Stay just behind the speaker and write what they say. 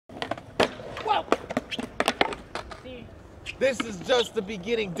This is just the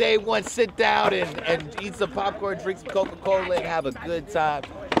beginning. Day one. Sit down and eat some popcorn, drink some Coca-Cola, and have a good time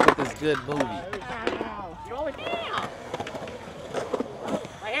with this good movie. Right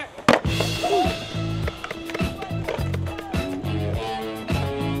here.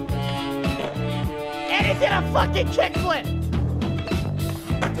 And he did a fucking kickflip.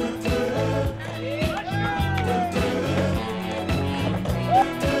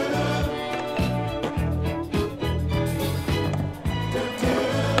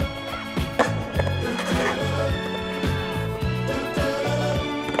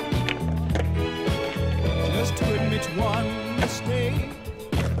 Just to admit one mistake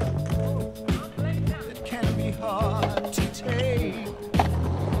that can be hard to take.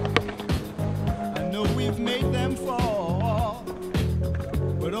 I know we've made them fall,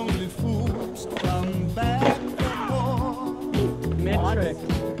 but only fools come back for more. Mid-trick.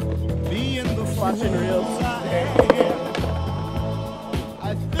 Being the Watching reels.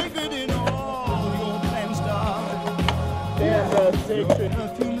 I figured in all your plans, darling. Yeah, bro, sick trick. A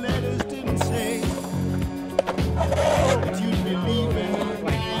few letters didn't say that you'd be leaving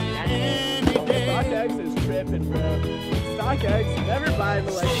any day. StockX is tripping, bro. StockX, never buy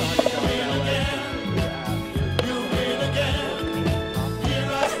the like StockX. You win again. Here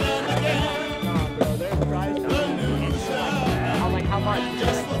I stand again. Nah, bro, their price and shit like that. I'm like, how much?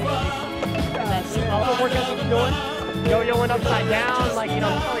 Just for fun. All the workouts you've been doing, yo-yoing upside down, like, you know,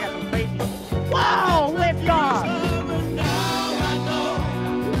 you probably got some crazy. Wow, lift off!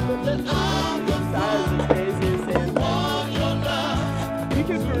 That is the craziest thing. You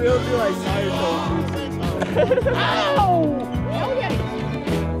can for real do like Naruto. Ow! Oh, yeah.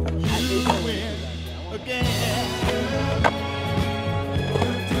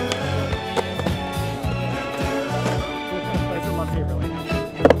 That's my favorite right now.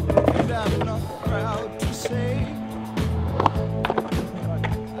 And I'm not proud to say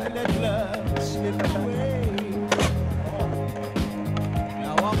I let love slip away.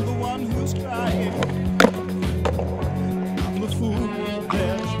 Now I'm the one who's crying. I'm the fool,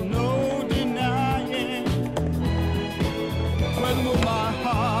 there's no denying. When will my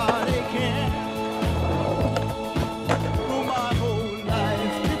heart again? Will my whole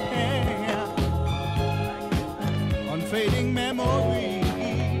life depend on fading memories?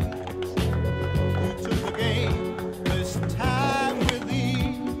 You took the game this time with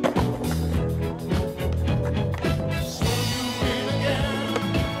ease. So you win again.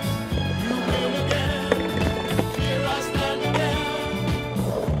 You win again. Here I stand again.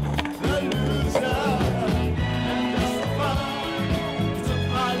 The loser. And just for fun. You took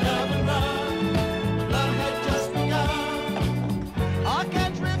my love and run. Love had just begun. I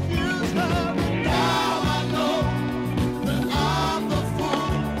can't refuse love. Now I know that I'm the fool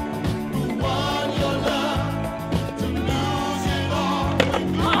who won your love to lose it all when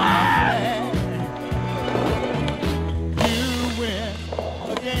you win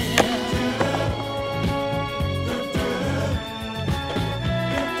again.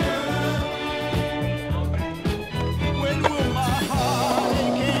 When will my heart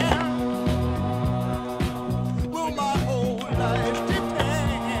again? Will my whole life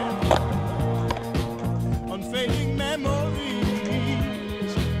depend on fading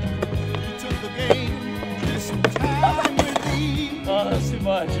memories? You took the game this time with ease. Oh, that's too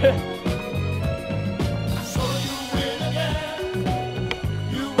much. So you win again.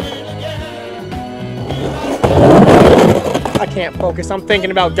 You win again. I can't focus. I'm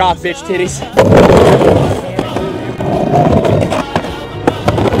thinking about goth bitch titties.